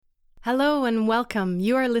Hello and welcome.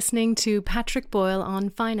 You are listening to Patrick Boyle on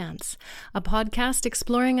Finance, a podcast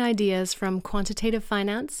exploring ideas from quantitative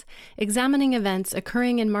finance, examining events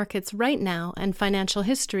occurring in markets right now and financial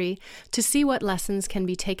history to see what lessons can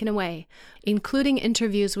be taken away, including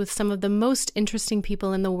interviews with some of the most interesting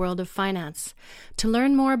people in the world of finance. To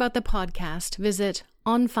learn more about the podcast, visit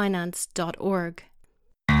onfinance.org.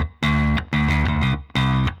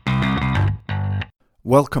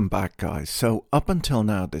 Welcome back, guys. So up until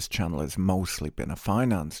now, this channel has mostly been a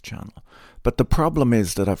finance channel. But the problem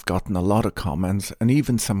is that I've gotten a lot of comments and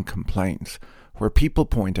even some complaints where people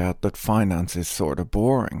point out that finance is sort of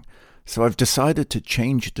boring. So I've decided to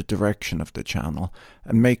change the direction of the channel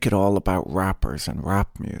and make it all about rappers and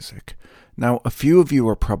rap music. Now, a few of you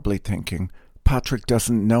are probably thinking, Patrick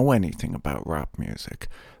doesn't know anything about rap music.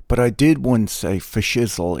 But I did once say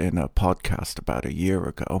fashizzle in a podcast about a year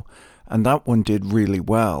ago. And that one did really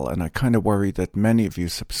well, and I kind of worry that many of you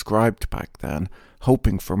subscribed back then,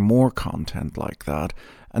 hoping for more content like that,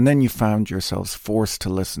 and then you found yourselves forced to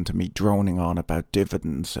listen to me droning on about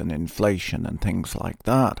dividends and inflation and things like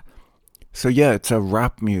that. So yeah, it's a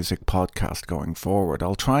rap music podcast going forward.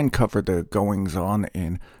 I'll try and cover the goings-on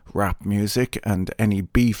in rap music and any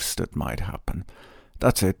beefs that might happen.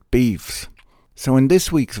 That's it, beefs. So in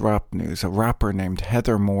this week's rap news, a rapper named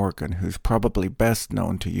Heather Morgan, who's probably best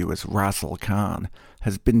known to you as Razzlekhan,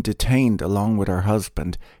 has been detained along with her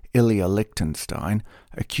husband, Ilya Lichtenstein,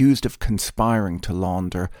 accused of conspiring to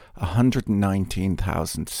launder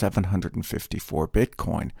 119,754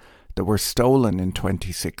 Bitcoin that were stolen in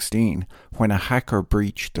 2016 when a hacker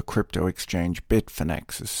breached the crypto exchange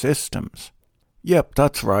Bitfinex's systems. Yep,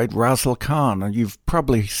 that's right, Razzlekhan, and you've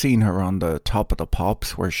probably seen her on the Top of the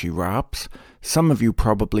Pops where she raps. Some of you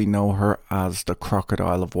probably know her as the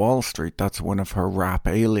Crocodile of Wall Street. That's one of her rap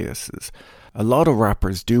aliases. A lot of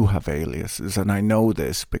rappers do have aliases, and I know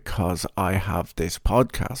this because I have this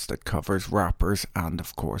podcast that covers rappers and,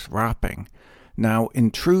 of course, rapping. Now, in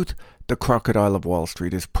truth, the Crocodile of Wall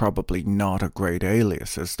Street is probably not a great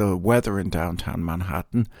alias, as the weather in downtown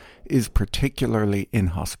Manhattan is particularly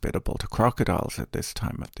inhospitable to crocodiles at this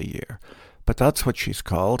time of the year. But that's what she's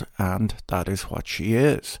called, and that is what she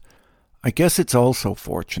is. I guess it's also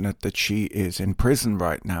fortunate that she is in prison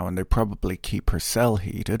right now, and they probably keep her cell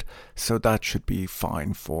heated, so that should be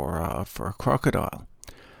fine for a crocodile.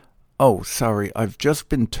 Oh, sorry, I've just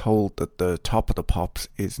been told that the Top of the Pops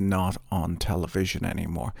is not on television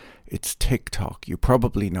anymore. It's TikTok. You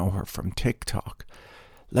probably know her from TikTok.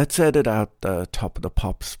 Let's edit out the Top of the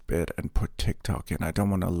Pops bit and put TikTok in. I don't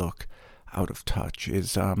want to look out of touch.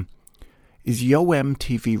 Is Yo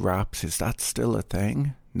MTV Raps, is that still a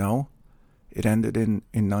thing? No? It ended in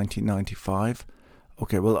 1995?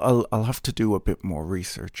 Okay, well, I'll have to do a bit more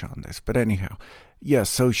research on this. But anyhow, yeah,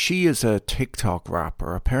 so she is a TikTok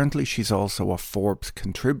rapper. Apparently she's also a Forbes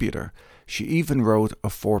contributor. She even wrote a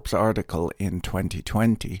Forbes article in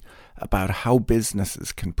 2020 about how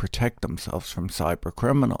businesses can protect themselves from cyber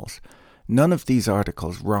criminals. None of these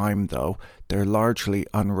articles rhyme, though. They're largely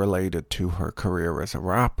unrelated to her career as a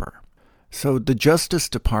rapper. So the Justice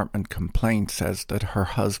Department complaint says that her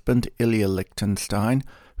husband, Ilya Lichtenstein,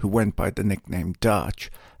 who went by the nickname Dutch,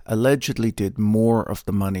 allegedly did more of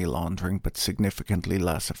the money laundering but significantly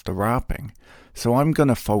less of the rapping. So I'm going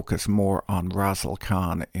to focus more on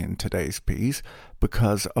Razzlekhan in today's piece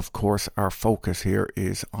because, of course, our focus here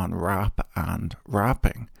is on rap and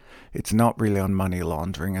rapping. It's not really on money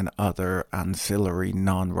laundering and other ancillary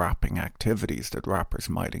non-rapping activities that rappers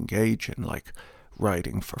might engage in, like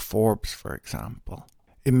writing for Forbes, for example.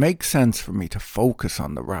 It makes sense for me to focus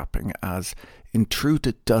on the rapping as, in truth,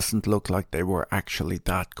 it doesn't look like they were actually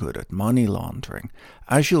that good at money laundering.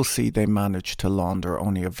 As you'll see, they managed to launder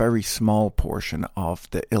only a very small portion of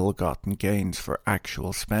the ill-gotten gains for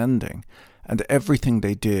actual spending. And everything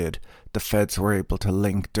they did, the feds were able to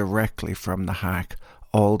link directly from the hack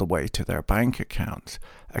all the way to their bank accounts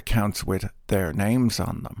with their names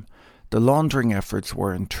on them. The laundering efforts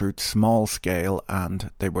were in truth small scale,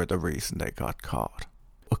 and they were the reason they got caught.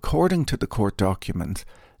 According to the court documents,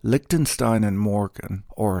 Lichtenstein and Morgan,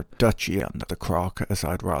 or Dutchie and the Croc as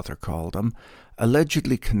I'd rather call them,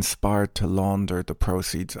 allegedly conspired to launder the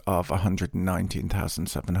proceeds of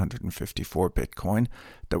 119,754 Bitcoin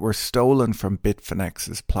that were stolen from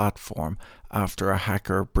Bitfinex's platform after a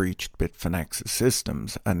hacker breached Bitfinex's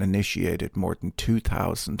systems and initiated more than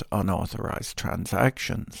 2,000 unauthorized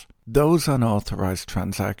transactions. Those unauthorized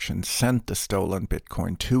transactions sent the stolen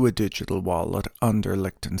Bitcoin to a digital wallet under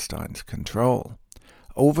Lichtenstein's control.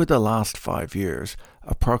 Over the last 5 years,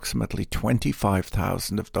 approximately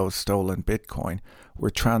 25,000 of those stolen Bitcoin were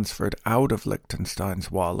transferred out of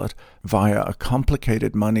Liechtenstein's wallet via a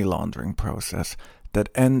complicated money laundering process that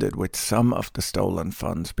ended with some of the stolen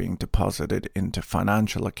funds being deposited into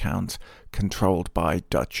financial accounts controlled by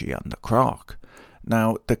Dutchy and the Croc.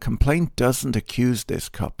 Now, the complaint doesn't accuse this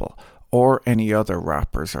couple or any other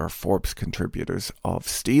rappers or Forbes contributors of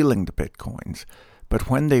stealing the Bitcoins, but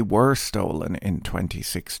when they were stolen in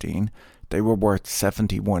 2016, they were worth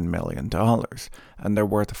 $71 million, and they're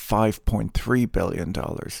worth $5.3 billion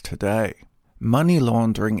today. Money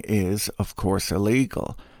laundering is, of course,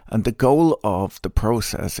 illegal, and the goal of the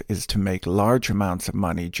process is to make large amounts of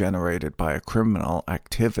money generated by a criminal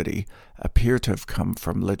activity appear to have come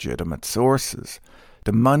from legitimate sources.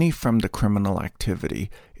 The money from the criminal activity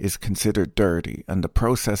is considered dirty, and the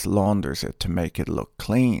process launders it to make it look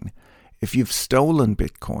clean. If you've stolen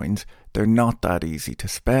Bitcoins, they're not that easy to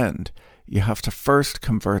spend. You have to first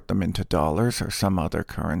convert them into dollars or some other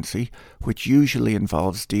currency, which usually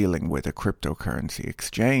involves dealing with a cryptocurrency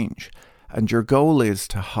exchange. And your goal is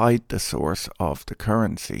to hide the source of the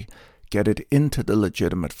currency, get it into the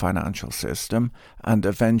legitimate financial system, and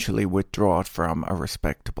eventually withdraw it from a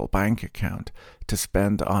respectable bank account to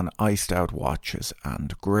spend on iced-out watches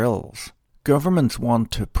and grills. Governments want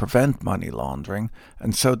to prevent money laundering,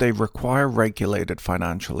 and so they require regulated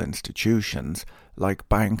financial institutions like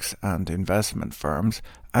banks and investment firms,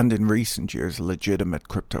 and in recent years legitimate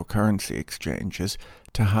cryptocurrency exchanges,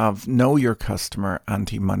 to have Know Your Customer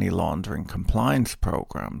anti-money laundering compliance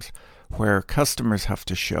programs, where customers have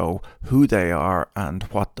to show who they are and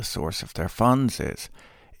what the source of their funds is.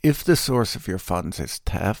 If the source of your funds is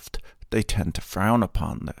theft, they tend to frown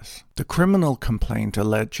upon this. The criminal complaint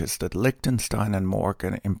alleges that Liechtenstein and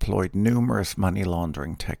Morgan employed numerous money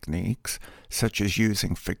laundering techniques, such as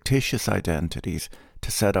using fictitious identities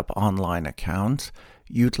to set up online accounts,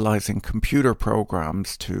 utilizing computer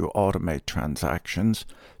programs to automate transactions,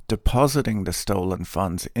 depositing the stolen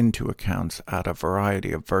funds into accounts at a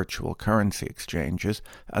variety of virtual currency exchanges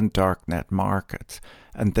and darknet markets,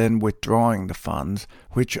 and then withdrawing the funds,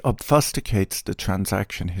 which obfuscates the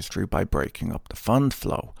transaction history by breaking up the fund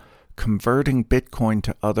flow, converting Bitcoin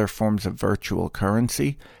to other forms of virtual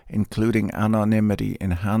currency, including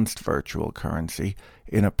anonymity-enhanced virtual currency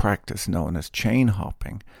in a practice known as chain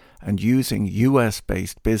hopping, and using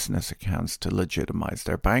US-based business accounts to legitimize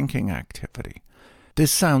their banking activity.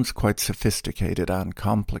 This sounds quite sophisticated and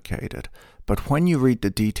complicated, but when you read the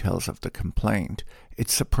details of the complaint,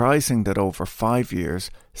 it's surprising that over 5 years,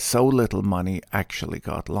 so little money actually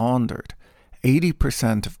got laundered.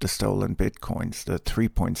 80% of the stolen Bitcoins, the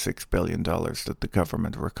 $3.6 billion that the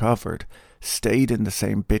government recovered, stayed in the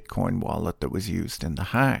same Bitcoin wallet that was used in the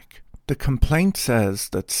hack. The complaint says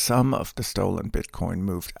that some of the stolen Bitcoin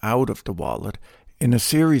moved out of the wallet in a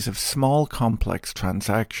series of small complex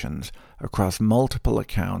transactions across multiple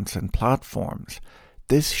accounts and platforms.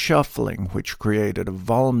 This shuffling, which created a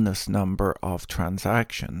voluminous number of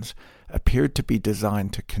transactions, appeared to be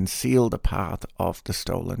designed to conceal the path of the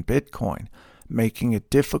stolen Bitcoin, making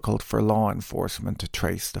it difficult for law enforcement to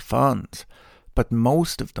trace the funds. But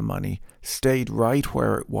most of the money stayed right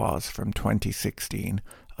where it was from 2016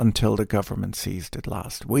 until the government seized it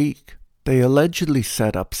last week. They allegedly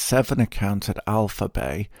set up 7 accounts at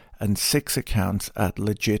Alphabay and 6 accounts at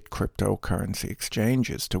legit cryptocurrency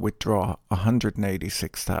exchanges to withdraw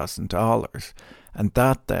 $186,000, and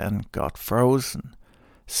that then got frozen.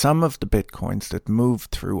 Some of the Bitcoins that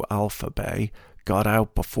moved through Alphabay got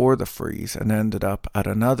out before the freeze and ended up at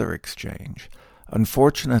another exchange.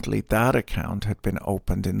 Unfortunately, that account had been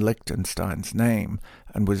opened in Liechtenstein's name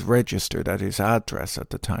and was registered at his address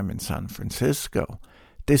at the time in San Francisco.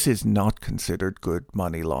 This is not considered good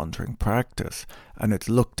money laundering practice, and it's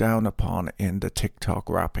looked down upon in the TikTok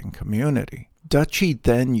rapping community. Dutchy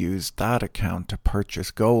then used that account to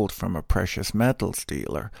purchase gold from a precious metals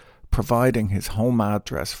dealer, providing his home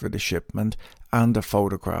address for the shipment and a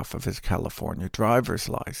photograph of his California driver's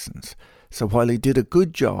license. So while he did a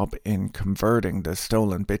good job in converting the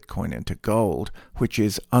stolen Bitcoin into gold, which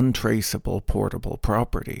is untraceable portable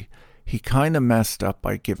property, he kind of messed up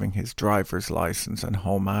by giving his driver's license and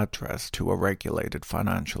home address to a regulated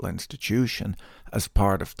financial institution as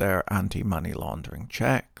part of their anti-money laundering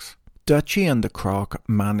checks. Dutchy and the Croc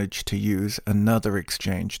managed to use another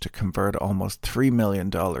exchange to convert almost $3 million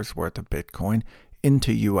worth of Bitcoin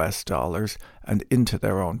into US dollars and into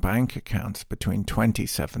their own bank accounts between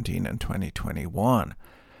 2017 and 2021.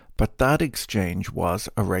 But that exchange was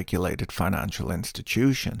a regulated financial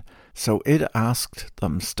institution, so it asked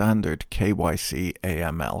them standard KYC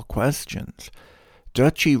AML questions.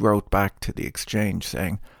 Dutchy wrote back to the exchange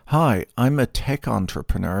saying, "Hi, I'm a tech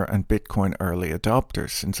entrepreneur and Bitcoin early adopter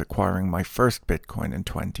since acquiring my first Bitcoin in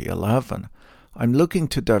 2011. I'm looking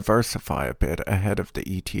to diversify a bit ahead of the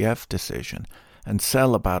ETF decision and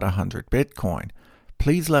sell about 100 Bitcoin.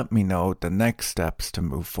 Please let me know the next steps to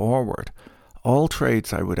move forward. All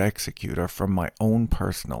trades I would execute are from my own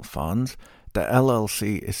personal funds. The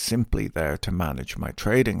LLC is simply there to manage my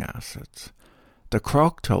trading assets." The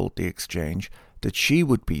Croc told the exchange that she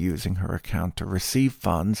would be using her account to receive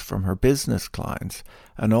funds from her business clients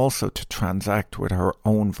and also to transact with her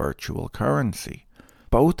own virtual currency.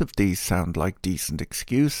 Both of these sound like decent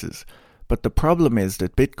excuses, but the problem is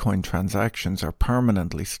that Bitcoin transactions are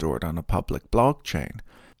permanently stored on a public blockchain.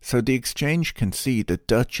 So the exchange can see that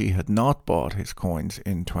Dutchy had not bought his coins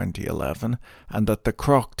in 2011 and that the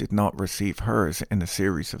Croc did not receive hers in a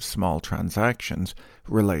series of small transactions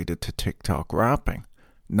related to TikTok wrapping.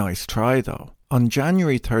 Nice try though. On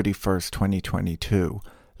January 31st, 2022,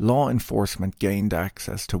 law enforcement gained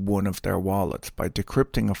access to one of their wallets by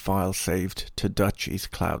decrypting a file saved to Dutchy's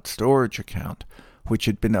cloud storage account, which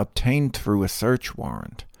had been obtained through a search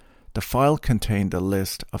warrant. The file contained a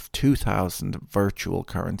list of 2,000 virtual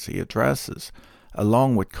currency addresses,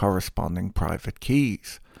 along with corresponding private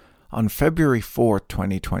keys. On February 4,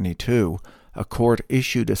 2022, a court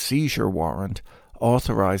issued a seizure warrant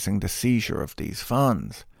authorizing the seizure of these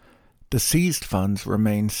funds. The seized funds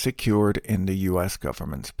remain secured in the US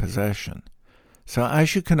government's possession. So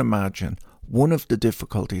as you can imagine, one of the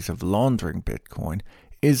difficulties of laundering Bitcoin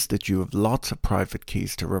is that you have lots of private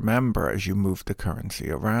keys to remember as you move the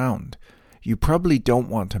currency around. You probably don't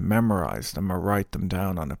want to memorize them or write them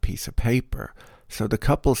down on a piece of paper, so the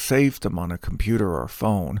couple saved them on a computer or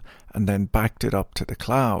phone and then backed it up to the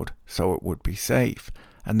cloud so it would be safe,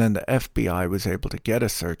 and then the FBI was able to get a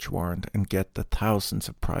search warrant and get the thousands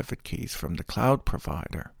of private keys from the cloud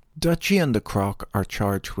provider. Dutchy and the Croc are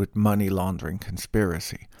charged with money laundering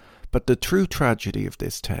conspiracy. But the true tragedy of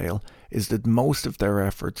this tale is that most of their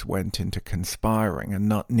efforts went into conspiring and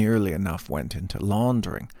not nearly enough went into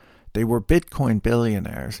laundering. They were Bitcoin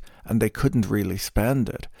billionaires and they couldn't really spend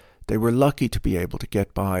it. They were lucky to be able to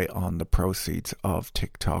get by on the proceeds of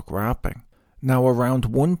TikTok wrapping. Now around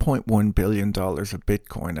 $1.1 billion of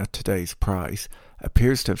Bitcoin at today's price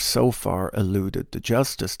appears to have so far eluded the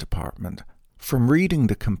Justice Department. From reading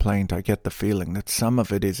the complaint, I get the feeling that some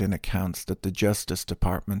of it is in accounts that the Justice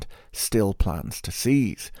Department still plans to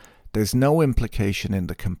seize. There's no implication in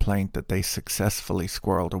the complaint that they successfully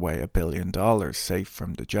squirreled away $1 billion safe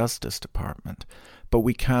from the Justice Department, but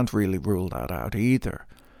we can't really rule that out either.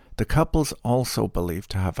 The couple's also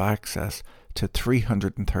believed to have access to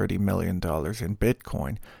 $330 million in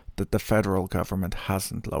Bitcoin that the federal government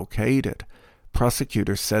hasn't located.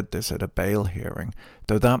 Prosecutors said this at a bail hearing,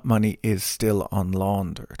 though that money is still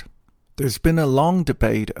unlaundered. There's been a long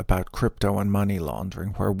debate about crypto and money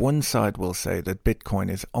laundering, where one side will say that Bitcoin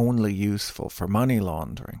is only useful for money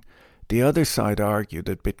laundering. The other side argue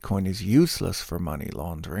that Bitcoin is useless for money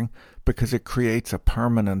laundering because it creates a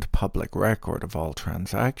permanent public record of all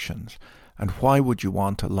transactions. And why would you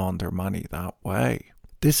want to launder money that way?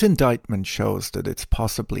 This indictment shows that it's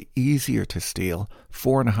possibly easier to steal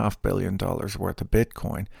 $4.5 billion worth of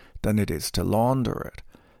Bitcoin than it is to launder it.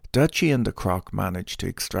 Dutchy and the Croc managed to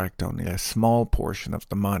extract only a small portion of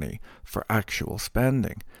the money for actual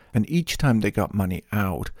spending, and each time they got money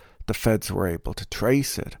out, the feds were able to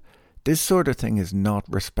trace it. This sort of thing is not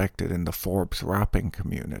respected in the Forbes wrapping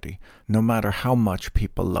community, no matter how much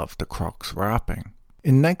people love the Croc's wrapping.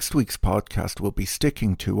 In next week's podcast, we'll be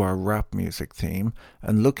sticking to our rap music theme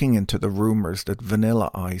and looking into the rumours that Vanilla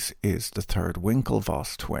Ice is the third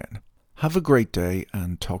Winklevoss twin. Have a great day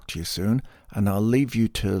and talk to you soon, and I'll leave you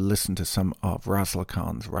to listen to some of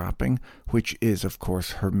Razzlekhan's rapping, which is, of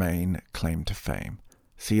course, her main claim to fame.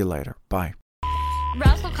 See you later. Bye.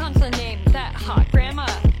 Razzlekhan's the name, that hot grandma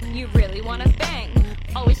you really wanna bang.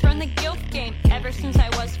 Always run the guilt game ever since I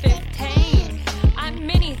was 15. I'm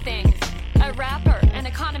many things. A rapper, an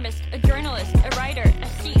economist, a journalist, a writer, a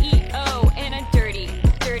CEO, and a dirty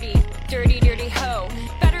hoe.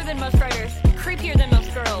 Better than most writers, creepier than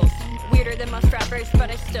most girls, weirder than most rappers, but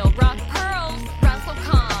I still rock pearls.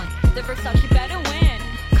 Razzlekhan, the Versace better win.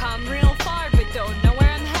 Come real far, but don't know where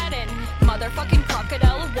I'm headed. Motherfucking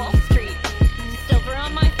Crocodile of Wall Street. Silver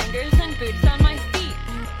on my fingers and boots on my feet.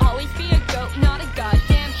 Always be a goat, not a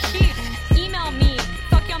goddamn sheep. Email me,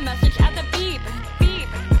 fuck your message at the beep.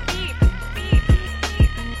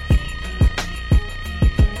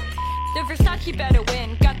 The Versace better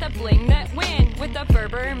win, got the bling that win. With the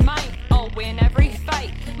Berber might, I'll win every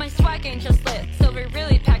fight. My swag ain't just lit, so Silver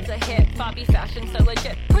really packs a hit. Bobby fashion so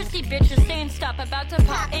legit. Pussy bitches saying stop, about to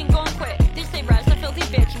pop, ain't gon' quit. They say Raz a filthy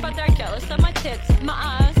bitch, but they're jealous of my tits. My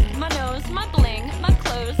eyes, my nose, my bling, my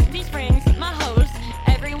clothes, these rings, my hose.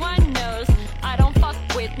 Everyone knows I don't fuck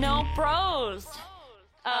with no bros.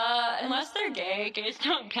 Unless they're gay, gays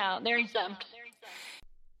don't count, they're exempt.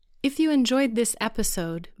 If you enjoyed this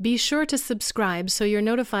episode, be sure to subscribe so you're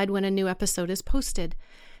notified when a new episode is posted.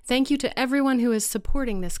 Thank you to everyone who is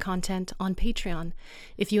supporting this content on Patreon.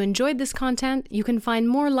 If you enjoyed this content, you can find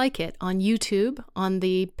more like it on YouTube, on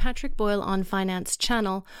the Patrick Boyle on Finance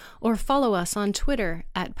channel, or follow us on Twitter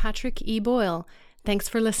at Patrick E. Boyle. Thanks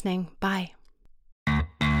for listening. Bye.